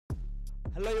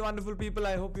Hello you wonderful people,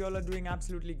 I hope you all are doing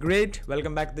absolutely great.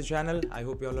 Welcome back to the channel. I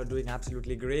hope you all are doing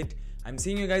absolutely great. I'm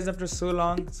seeing you guys after so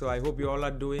long, so I hope you all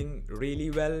are doing really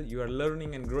well. You are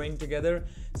learning and growing together.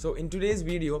 So in today's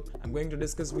video, I'm going to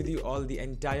discuss with you all the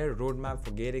entire roadmap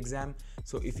for GATE exam.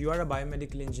 So if you are a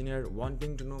biomedical engineer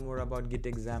wanting to know more about GATE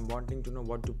exam, wanting to know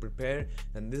what to prepare,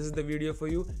 then this is the video for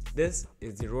you. This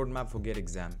is the roadmap for GATE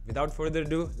exam. Without further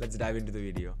ado, let's dive into the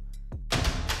video.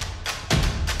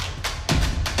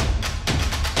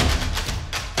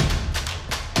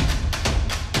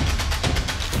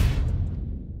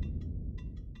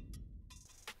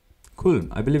 Cool,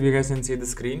 I believe you guys can see the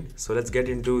screen. So let's get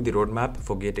into the roadmap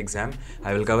for GATE exam.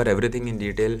 I will cover everything in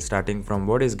detail, starting from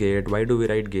what is GATE, why do we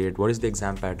write GATE, what is the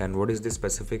exam pattern, what is the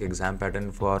specific exam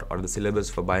pattern for or the syllabus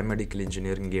for biomedical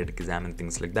engineering GATE exam and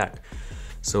things like that.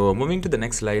 So moving to the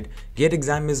next slide, GATE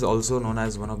exam is also known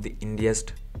as one of the India's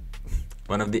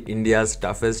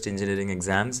toughest engineering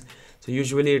exams. So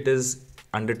usually it is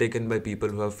undertaken by people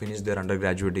who have finished their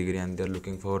undergraduate degree and they're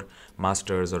looking for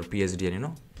masters or PhD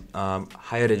and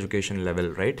higher education level,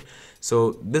 right?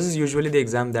 So this is usually the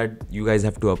exam that you guys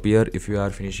have to appear if you are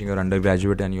finishing your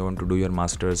undergraduate and you want to do your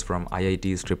masters from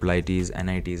IITs, triple IITs,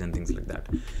 NITs and things like that.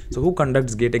 So who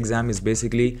conducts GATE exam is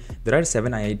basically, there are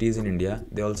 7 IITs in India.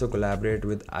 They also collaborate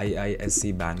with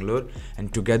IISc Bangalore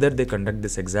and together they conduct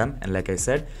this exam. And like I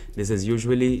said, this is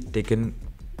usually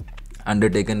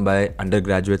undertaken by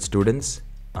undergraduate students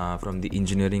from the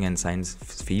engineering and science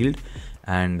field,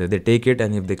 and they take it,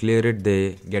 and if they clear it,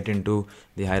 they get into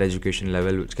the higher education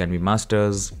level, which can be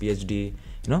masters, PhD,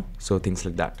 so things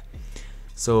like that.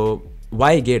 So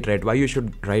why GATE, right? Why you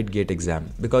should write GATE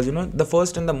exam? Because the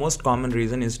first and the most common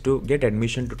reason is to get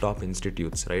admission to top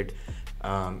institutes, right?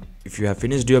 If you have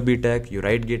finished your BTech, you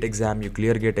write GATE exam, you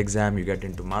clear GATE exam, you get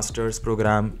into master's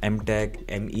program, MTech,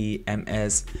 ME,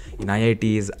 MS in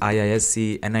IITs,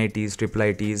 IISc, NITs, triple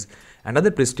IITs and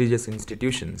other prestigious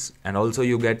institutions, and also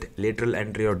you get lateral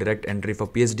entry or direct entry for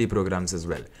PhD programs as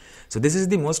well. So this is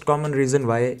the most common reason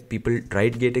why people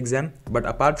write GATE exam. But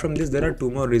apart from this, there are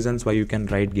 2 more reasons why you can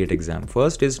write GATE exam.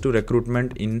 First is to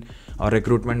recruitment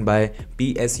by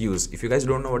PSUs. If you guys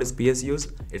don't know what is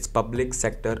PSUs, it's public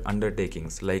sector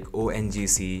undertakings like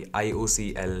ONGC,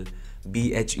 IOCL,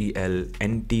 BHEL,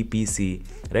 NTPC,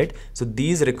 right? So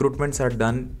these recruitments are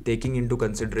done taking into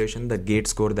consideration the GATE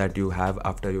score that you have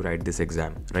after you write this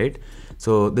exam, right?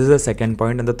 So this is the second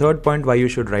point. And the third point why you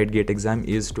should write GATE exam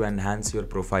is to enhance your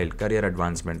profile, career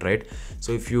advancement, right?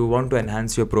 So if you want to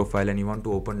enhance your profile and you want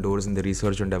to open doors in the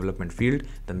research and development field,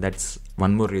 then that's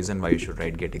one more reason why you should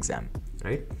write GATE exam,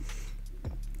 right?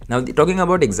 Now talking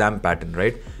about exam pattern,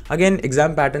 right? Again,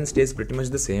 exam pattern stays pretty much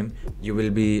the same. You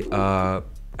will be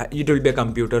it will be a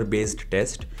computer based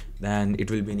test, then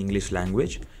it will be in English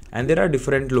language, and there are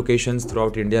different locations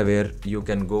throughout India where you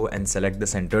can go and select the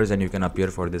centers and you can appear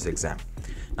for this exam.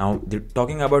 Now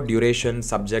talking about duration,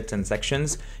 subjects and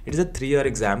sections, it is a 3-year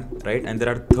exam, right? And there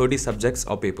are 30 subjects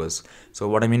or papers. So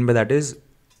what I mean by that is,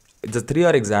 it's a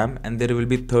 3-year exam and there will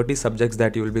be 30 subjects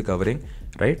that you will be covering,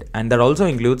 right? And that also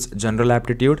includes general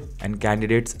aptitude and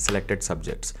candidates selected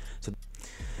subjects. So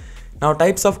now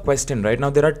types of question, right? Now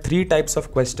there are 3 types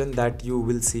of question that you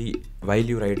will see while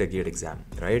you write a GATE exam,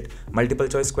 right? Multiple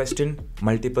choice question,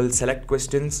 multiple select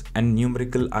questions and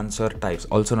numerical answer types,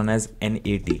 also known as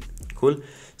NAT. Cool.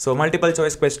 So multiple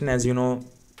choice question, as you know,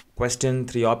 question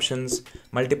 3 options.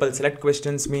 Multiple select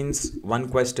questions means 1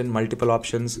 question, multiple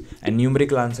options, and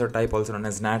numerical answer type, also known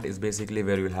as NAT, is basically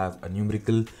where you will have a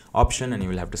numerical option and you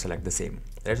will have to select the same,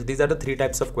 right? So these are the 3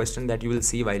 types of question that you will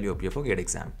see while you appear for GATE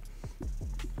exam.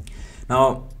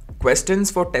 Now,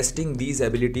 questions for testing these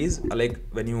abilities are like,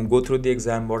 when you go through the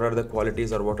exam, what are the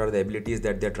qualities or what are the abilities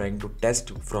that they're trying to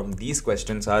test from these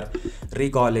questions are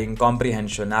recalling,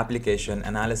 comprehension, application,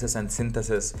 analysis and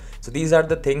synthesis. So these are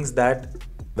the things that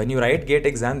when you write GATE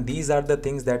exam, these are the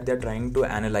things that they're trying to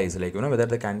analyze, like, whether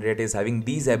the candidate is having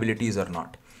these abilities or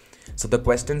not. So the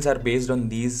questions are based on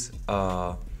these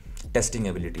testing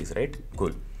abilities, right?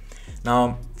 Cool.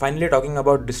 Now, finally, talking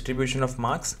about distribution of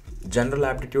marks, general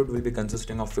aptitude will be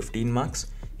consisting of 15 marks,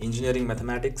 engineering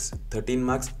mathematics 13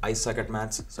 marks. I suck at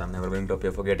maths, so I'm never going to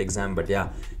appear for GATE exam, but yeah,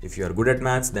 if you are good at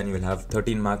maths, then you will have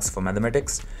 13 marks for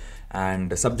mathematics.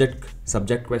 And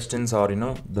subject questions, or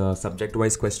the subject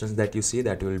wise questions that you see,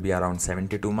 that will be around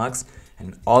 72 marks,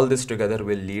 and all this together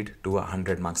will lead to a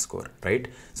 100 mark score, right?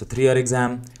 So 3-year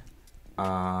exam,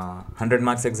 100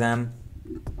 marks exam,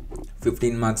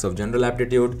 15 marks of general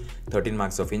aptitude, 13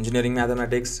 marks of engineering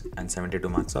mathematics, and 72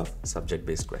 marks of subject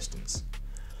based questions.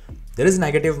 There is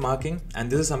negative marking, and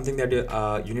this is something that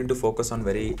you need to focus on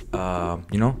very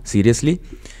seriously.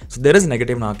 So there is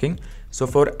negative marking. So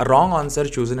for a wrong answer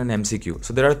chosen in MCQ,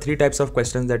 so there are three types of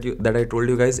questions that I told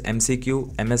you guys: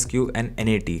 MCQ, MSQ, and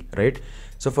NAT, right?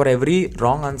 So for every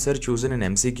wrong answer chosen in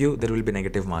MCQ, there will be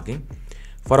negative marking.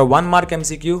 For a 1 mark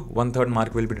MCQ, 1/3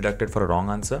 mark will be deducted for a wrong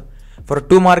answer. For a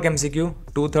 2 mark MCQ,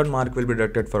 2/3 mark will be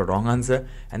deducted for a wrong answer,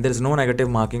 and there is no negative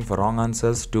marking for wrong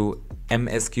answers to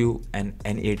MSQ and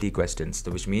NAT questions.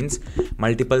 So which means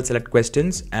multiple select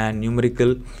questions and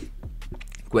numerical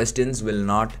questions will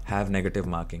not have negative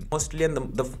marking. Mostly, and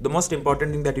the most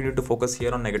important thing that you need to focus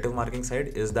here on negative marking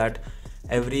side is that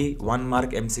every 1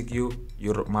 mark MCQ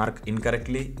you mark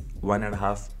incorrectly,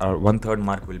 1.5 or 1/3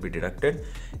 mark will be deducted.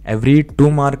 Every 2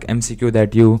 mark MCQ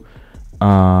that you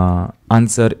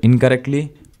answer incorrectly,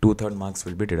 2/3 marks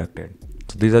will be deducted.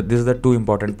 So these are the two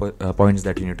important points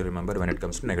that you need to remember when it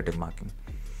comes to negative marking.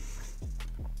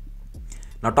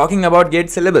 Now talking about GATE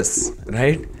syllabus,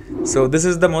 right? So this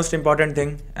is the most important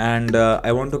thing, and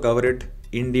I want to cover it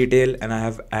in detail, and I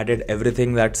have added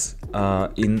everything that's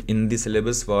in the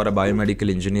syllabus for a biomedical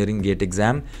engineering GATE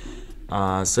exam.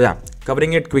 So yeah,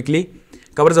 covering it quickly,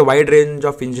 covers a wide range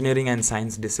of engineering and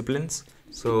science disciplines.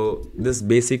 So this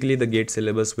basically, the GATE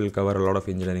syllabus will cover a lot of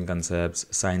engineering concepts,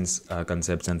 science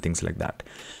concepts, and things like that.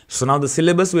 So now the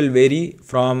syllabus will vary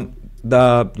from the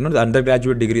the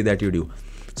undergraduate degree that you do.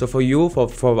 So for you,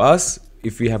 for us,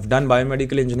 if we have done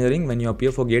biomedical engineering, when you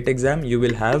appear for GATE exam, you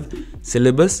will have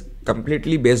syllabus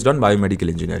completely based on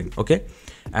biomedical engineering. Okay,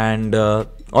 and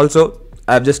also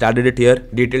I've just added it here.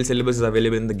 Detailed syllabus is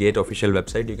available in the GATE official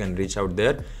website. You can reach out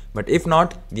there. But if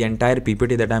not, the entire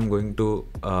PPT that I'm going to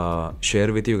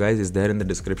share with you guys is there in the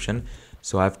description.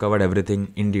 So I've covered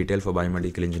everything in detail for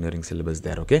biomedical engineering syllabus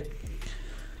there. Okay.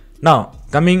 Now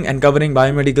coming and covering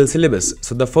biomedical syllabus.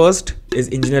 So the first is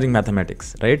engineering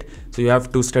mathematics, right? So you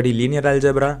have to study linear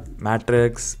algebra,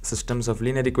 matrix, systems of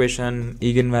linear equation,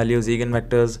 eigenvalues,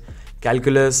 eigenvectors,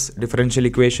 calculus, differential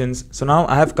equations. So now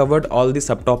I have covered all the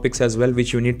subtopics as well,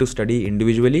 which you need to study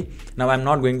individually. Now I'm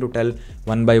not going to tell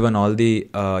one by one all the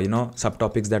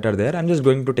subtopics that are there. I'm just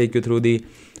going to take you through the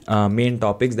main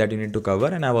topics that you need to cover,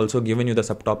 and I've also given you the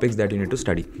subtopics that you need to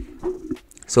study.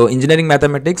 So engineering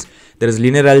mathematics, there is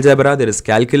linear algebra, there is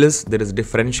calculus, there is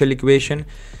differential equation,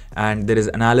 and there is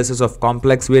analysis of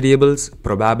complex variables,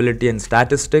 probability and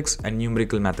statistics, and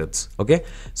numerical methods. Okay,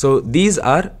 so these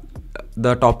are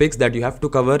the topics that you have to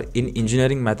cover in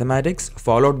engineering mathematics,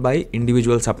 followed by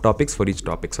individual subtopics for each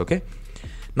topics. Okay.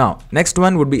 Now next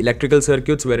one would be electrical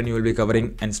circuits, wherein you will be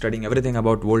covering and studying everything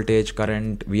about voltage,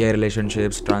 current, VI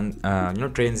relationships,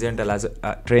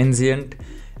 transient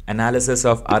analysis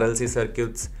of RLC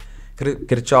circuits,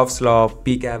 Kirchhoff's law,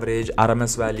 peak average,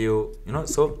 RMS value,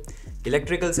 so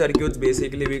electrical circuits,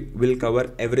 basically we will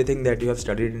cover everything that you have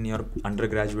studied in your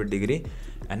undergraduate degree,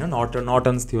 and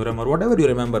Norton's theorem, or whatever you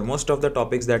remember. Most of the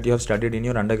topics that you have studied in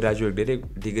your undergraduate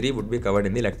degree would be covered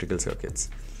in the electrical circuits.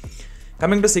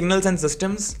 Coming to signals and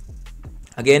systems,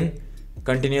 again,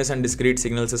 continuous and discrete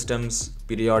signal systems,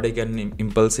 periodic and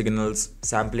impulse signals,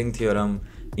 sampling theorem,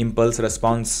 impulse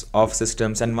response of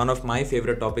systems, and one of my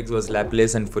favorite topics was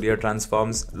Laplace and Fourier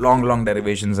transforms. Long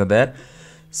derivations are there.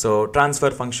 So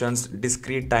transfer functions,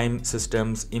 discrete time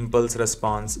systems, impulse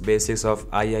response, basics of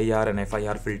IIR and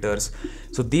FIR filters.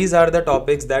 So these are the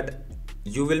topics that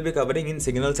you will be covering in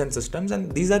signals and systems,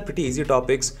 and these are pretty easy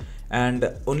topics,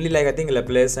 and only I think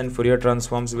Laplace and Fourier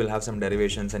transforms will have some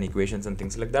derivations and equations and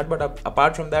things like that. But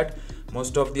apart from that,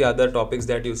 most of the other topics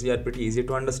that you see are pretty easy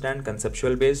to understand,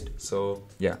 conceptual based. So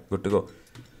yeah, good to go.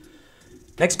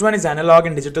 Next one is analog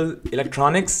and digital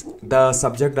electronics, the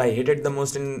subject I hated the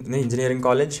most in engineering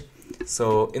college.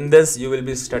 So in this you will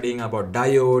be studying about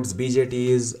diodes,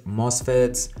 BJTs,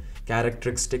 MOSFETs,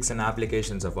 characteristics and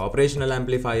applications of operational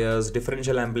amplifiers,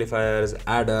 differential amplifiers,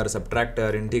 adder,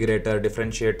 subtractor, integrator,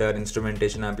 differentiator,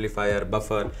 instrumentation amplifier,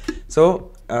 buffer.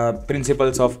 So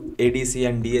principles of ADC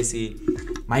and DAC,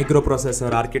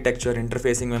 microprocessor, architecture,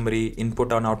 interfacing memory,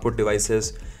 input and output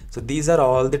devices. So these are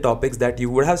all the topics that you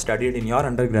would have studied in your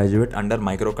undergraduate under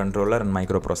microcontroller and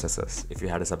microprocessors, if you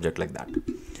had a subject like that.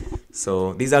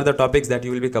 So these are the topics that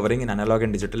you will be covering in analog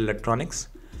and digital electronics.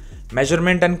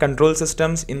 Measurement and control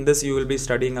systems, in this you will be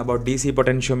studying about DC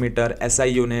potentiometer, SI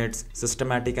units,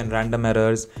 systematic and random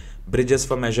errors, bridges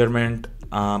for measurement,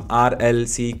 RL,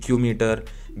 Q meter,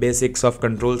 basics of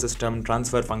control system,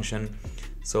 transfer function.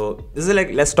 So this is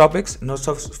less topics. No,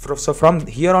 so from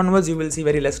here onwards you will see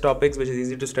very less topics, which is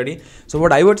easy to study. So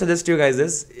what I would suggest to you guys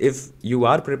is, if you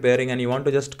are preparing and you want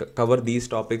to just cover these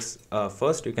topics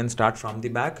first, you can start from the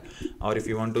back, or if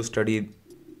you want to study,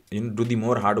 do the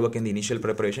more hard work in the initial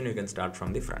preparation, you can start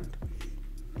from the front.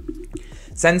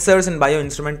 Sensors and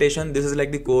bioinstrumentation, this is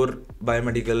like the core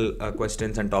biomedical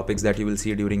questions and topics that you will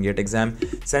see during GATE exam.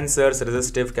 Sensors,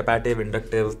 resistive, capacitive,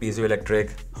 inductive,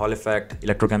 piezoelectric, Hall effect,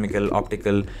 electrochemical,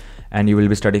 optical, and you will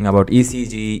be studying about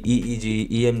ECG,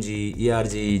 EEG, EMG,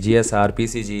 ERG, GSR,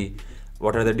 PCG.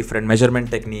 What are the different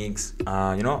measurement techniques,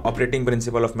 operating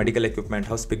principle of medical equipment,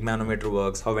 how sphygmanometer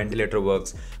works, how ventilator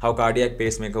works, how cardiac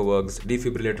pacemaker works,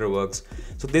 defibrillator works.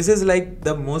 So this is like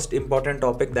the most important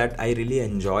topic that I really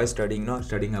enjoy studying,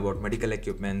 studying about medical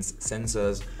equipments,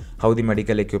 sensors, how the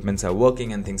medical equipments are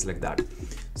working and things like that.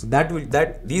 So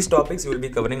these topics you will be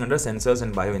covering under sensors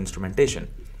and bioinstrumentation.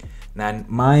 And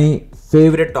my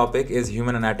favorite topic is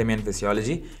human anatomy and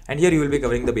physiology, and here you will be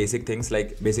covering the basic things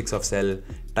like basics of cell,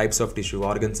 types of tissue,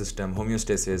 organ system,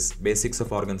 homeostasis, basics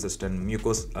of organ system,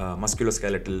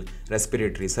 musculoskeletal,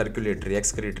 respiratory, circulatory,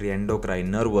 excretory,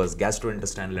 endocrine, nervous,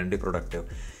 gastrointestinal, and reproductive.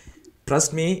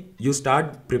 Trust me, you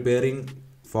start preparing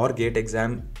for GATE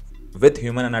exam with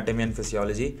human anatomy and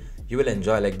physiology, you will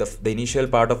enjoy. Like the initial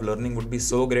part of learning would be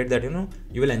so great that you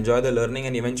will enjoy the learning,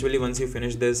 and eventually once you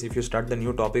finish this, if you start the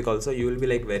new topic also, you will be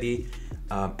like very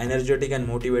energetic and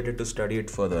motivated to study it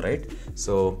further, right?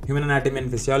 So human anatomy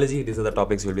and physiology, these are the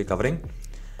topics we'll be covering.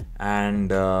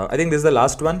 And I think this is the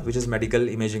last one, which is medical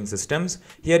imaging systems.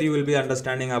 Here you will be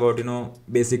understanding about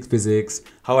basic physics,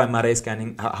 how MRI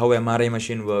scanning, how MRI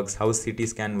machine works, how CT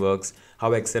scan works,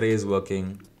 how X-ray is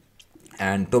working,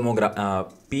 and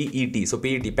PET. So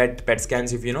PET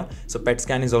scans, if you know. So PET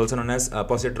scan is also known as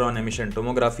positron emission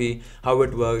tomography, how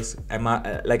it works,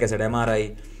 like I said,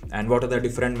 MRI, and what are the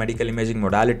different medical imaging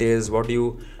modalities, what do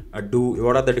you do,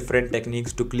 what are the different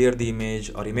techniques to clear the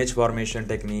image, or image formation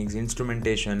techniques,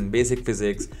 instrumentation, basic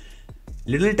physics.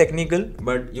 Little technical,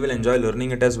 but you will enjoy learning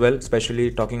it as well,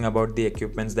 especially talking about the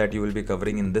equipments that you will be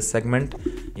covering in this segment,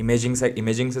 imaging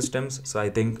systems. So I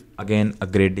think again a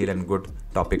great deal and good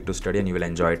topic to study, and you will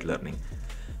enjoy it learning.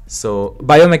 So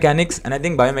biomechanics, and I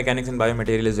think biomechanics and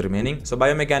biomaterial is remaining. So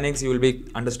biomechanics, you will be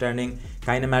understanding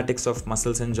kinematics of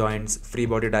muscles and joints, free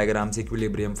body diagrams,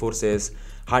 equilibrium, forces,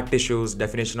 hard tissues,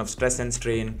 definition of stress and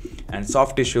strain, and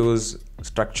soft tissues,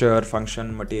 structure,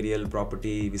 function, material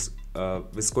property,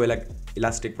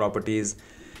 viscoelastic properties,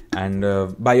 and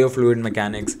biofluid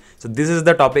mechanics. So this is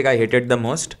the topic I hated the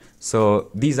most.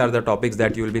 So these are the topics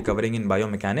that you will be covering in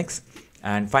biomechanics.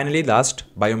 And finally, last,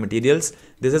 biomaterials.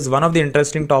 This is one of the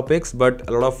interesting topics, but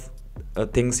a lot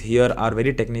of things here are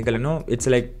very technical. It's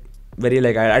like very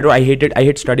like I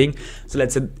hate studying. So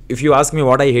let's say if you ask me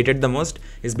what I hated the most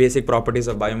is basic properties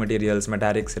of biomaterials,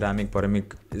 metallic, ceramic,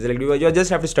 poremic. It's like you just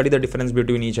have to study the difference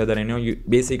between each other.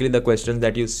 Basically the questions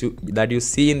that you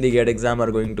see in the GATE exam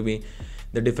are going to be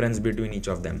the difference between each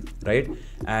of them, right?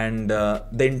 And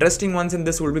the interesting ones in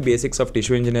this will be basics of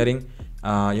tissue engineering,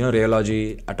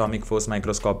 rheology, atomic force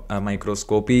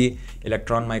microscopy,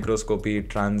 electron microscopy,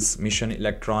 transmission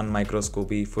electron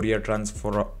microscopy, Fourier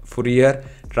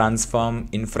transform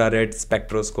infrared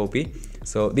spectroscopy.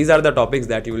 So these are the topics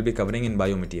that you will be covering in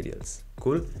biomaterials.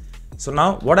 Cool. So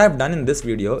now what I have done in this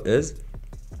video is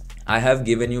I have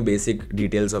given you basic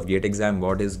details of GATE exam.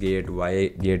 What is GATE, why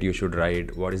GATE you should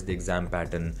write, what is the exam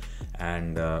pattern,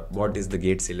 and what is the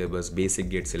GATE syllabus, basic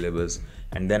GATE syllabus.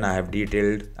 And then I have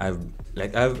detailed,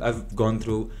 I've gone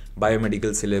through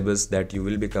biomedical syllabus that you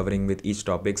will be covering with each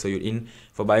topic. So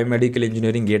for biomedical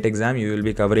engineering GATE exam, you will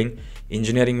be covering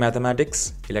engineering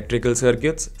mathematics, electrical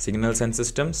circuits, signals and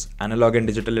systems, analog and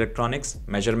digital electronics,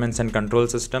 measurements and control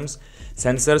systems,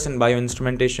 sensors and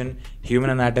bioinstrumentation,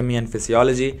 human anatomy and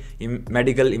physiology,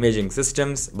 medical imaging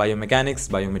systems, biomechanics,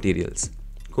 biomaterials.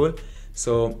 Cool.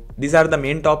 So these are the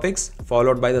main topics,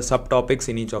 followed by the subtopics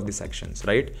in each of the sections,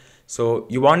 right? So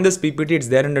you want this PPT, it's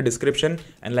there in the description.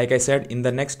 And like I said, in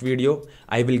the next video,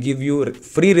 I will give you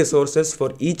free resources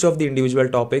for each of the individual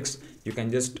topics. You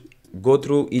can just go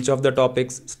through each of the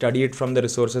topics, study it from the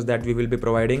resources that we will be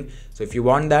providing. So if you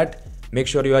want that, make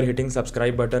sure you are hitting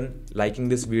subscribe button, liking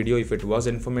this video if it was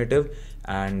informative,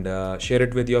 and share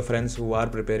it with your friends who are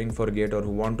preparing for GATE or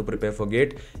who want to prepare for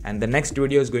GATE. And the next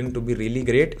video is going to be really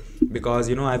great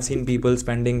because I've seen people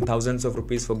spending thousands of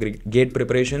rupees for GATE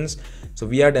preparations. So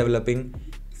we are developing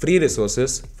free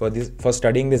resources for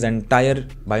studying this entire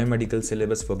biomedical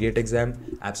syllabus for GATE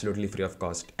exam, absolutely free of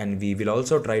cost. And we will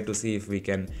also try to see if we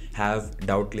can have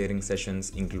doubt clearing sessions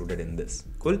included in this.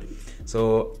 Cool.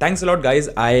 So thanks a lot, guys.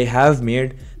 I have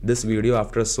made this video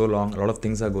after so long. A lot of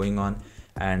things are going on,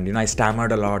 and I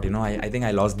stammered a lot. I think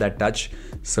I lost that touch.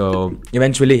 So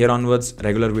eventually here onwards,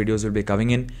 regular videos will be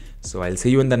coming in. So I'll see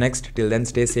you in the next. Till then,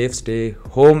 stay safe, stay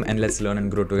home, and let's learn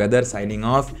and grow together. Signing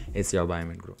off, it's your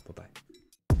Biomed Group. Bye bye.